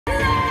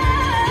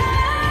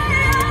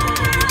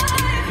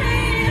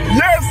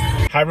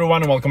Hi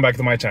everyone and welcome back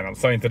to my channel.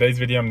 So in today's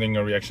video I'm doing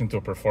a reaction to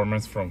a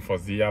performance from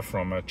Faouzia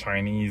from a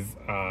Chinese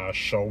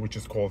show which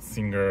is called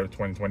Singer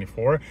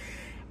 2024.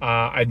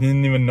 I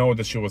didn't even know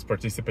that she was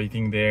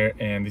participating there,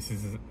 and this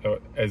is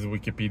as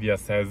Wikipedia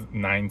says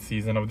 9th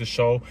season of the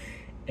show,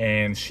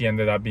 and she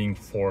ended up being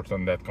 4th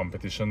on that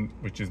competition,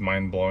 which is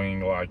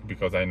mind-blowing, like,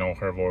 because I know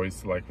her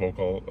voice, like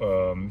vocal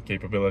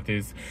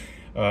capabilities.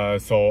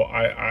 So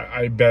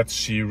I bet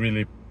she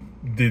really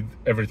did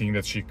everything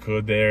that she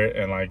could there,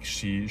 and like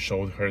she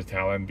showed her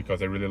talent,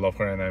 because I really love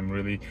her and I'm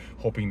really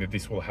hoping that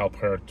this will help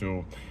her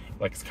to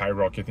like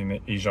skyrocket in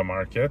the Asia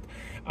market.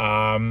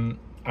 I'm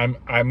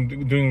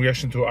doing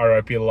reaction to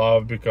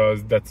riplove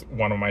because that's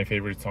one of my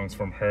favorite songs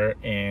from her,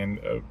 and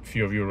a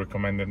few of you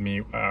recommended me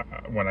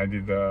when I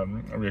did the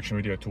reaction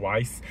video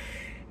twice,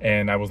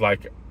 and I was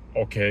like,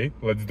 okay,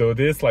 let's do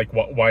this, like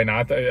why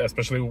not,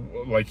 especially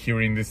like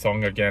hearing this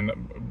song again,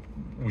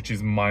 which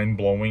is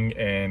mind-blowing,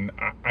 and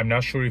I'm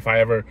not sure if I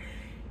ever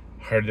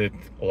heard it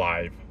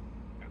live.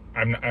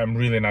 I'm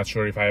really not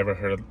sure if I ever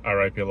heard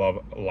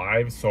riplove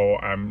live, so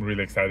I'm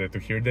really excited to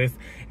hear this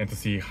and to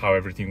see how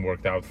everything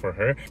worked out for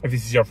her. If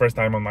this is your first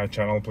time on my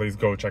channel, please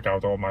go check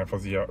out all my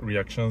Faouzia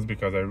reactions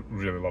because I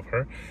really love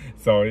her.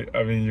 So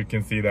I mean, you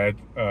can see that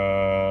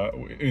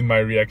in my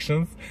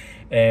reactions.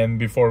 And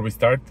before we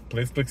start,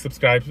 please click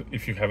subscribe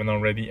if you haven't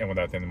already, and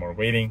without any more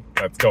waiting,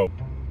 let's go.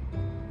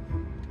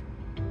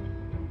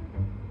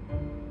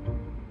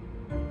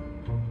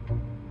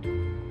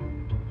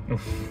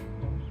 Oof.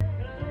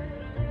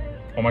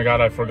 Oh my god,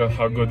 I forgot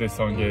how good this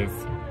song is.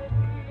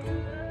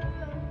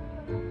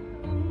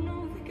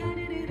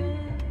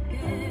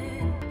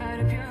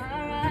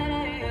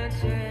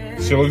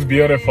 She looks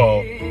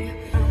beautiful.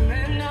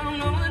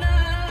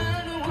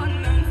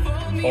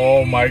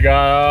 Oh my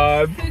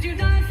god.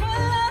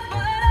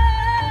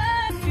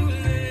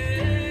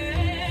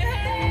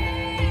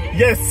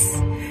 Yes.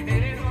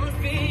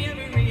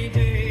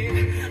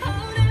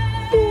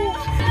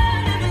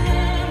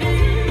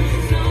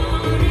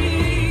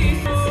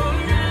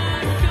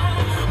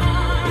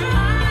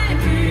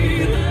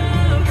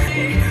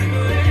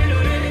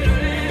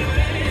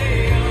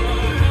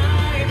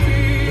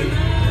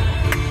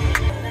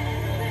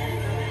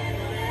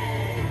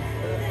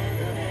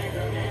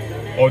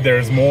 Oh,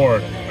 there's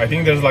more. I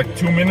think there's like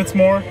 2 minutes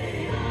more.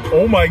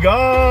 Oh my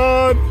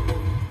god!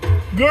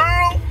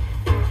 Girl!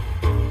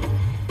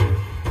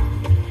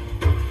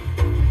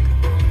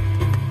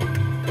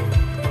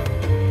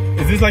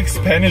 Is this like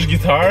Spanish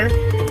guitar?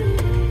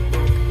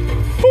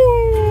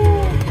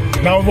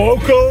 Woo! Now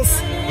vocals.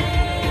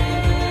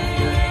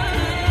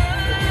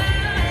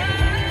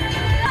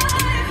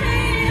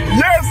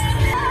 Yes!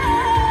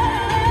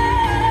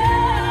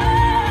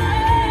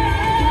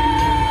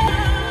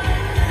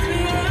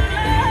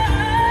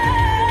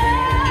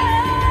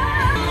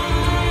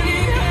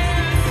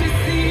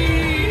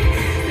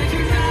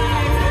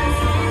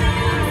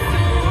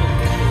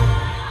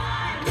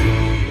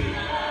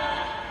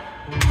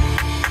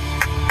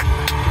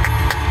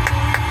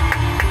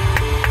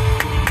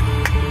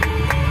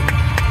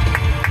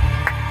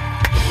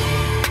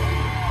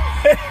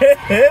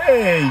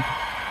 Hey!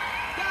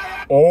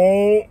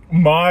 Oh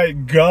my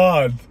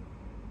god!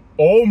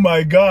 Oh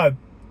my god!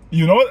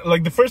 You know,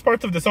 like the first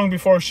part of the song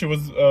before she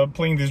was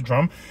playing this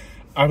drum,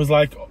 I was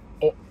like,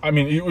 oh, I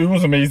mean, it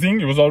was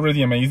amazing. It was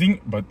already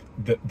amazing, but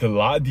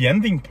the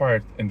ending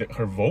part and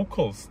her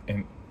vocals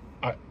and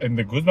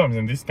the goosebumps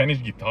and this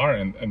Spanish guitar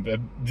and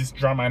this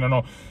drum, I don't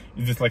know,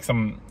 is this like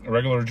some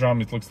regular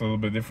drum? It looks a little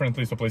bit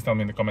differently. So please tell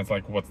me in the comments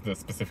like what's the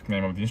specific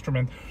name of the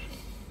instrument.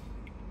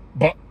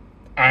 But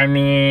I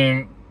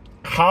mean,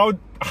 how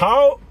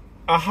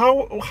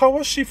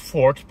was she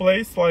 4th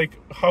place? Like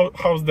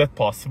how's that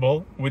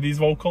possible with these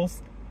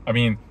vocals? I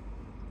mean,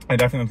 I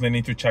definitely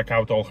need to check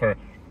out all her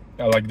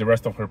like the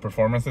rest of her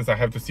performances. I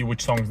have to see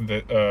which songs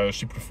that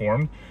she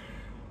performed,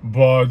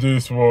 but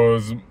this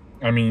was,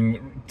 I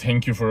mean,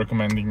 thank you for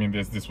recommending me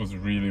this. This was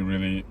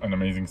really an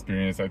amazing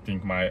experience. I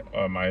think my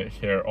my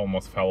hair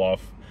almost fell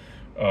off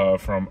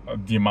from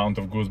the amount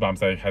of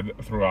goosebumps I had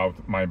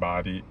throughout my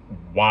body.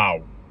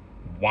 Wow,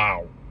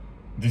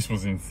 this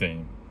was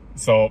insane.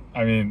 So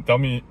I mean, tell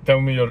me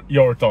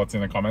your thoughts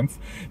in the comments.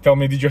 Tell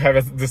me, did you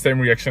have the same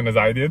reaction as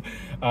I did?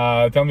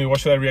 Tell me, what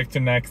should I react to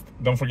next?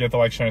 Don't forget to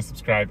like, share and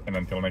subscribe, and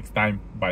until next time, bye.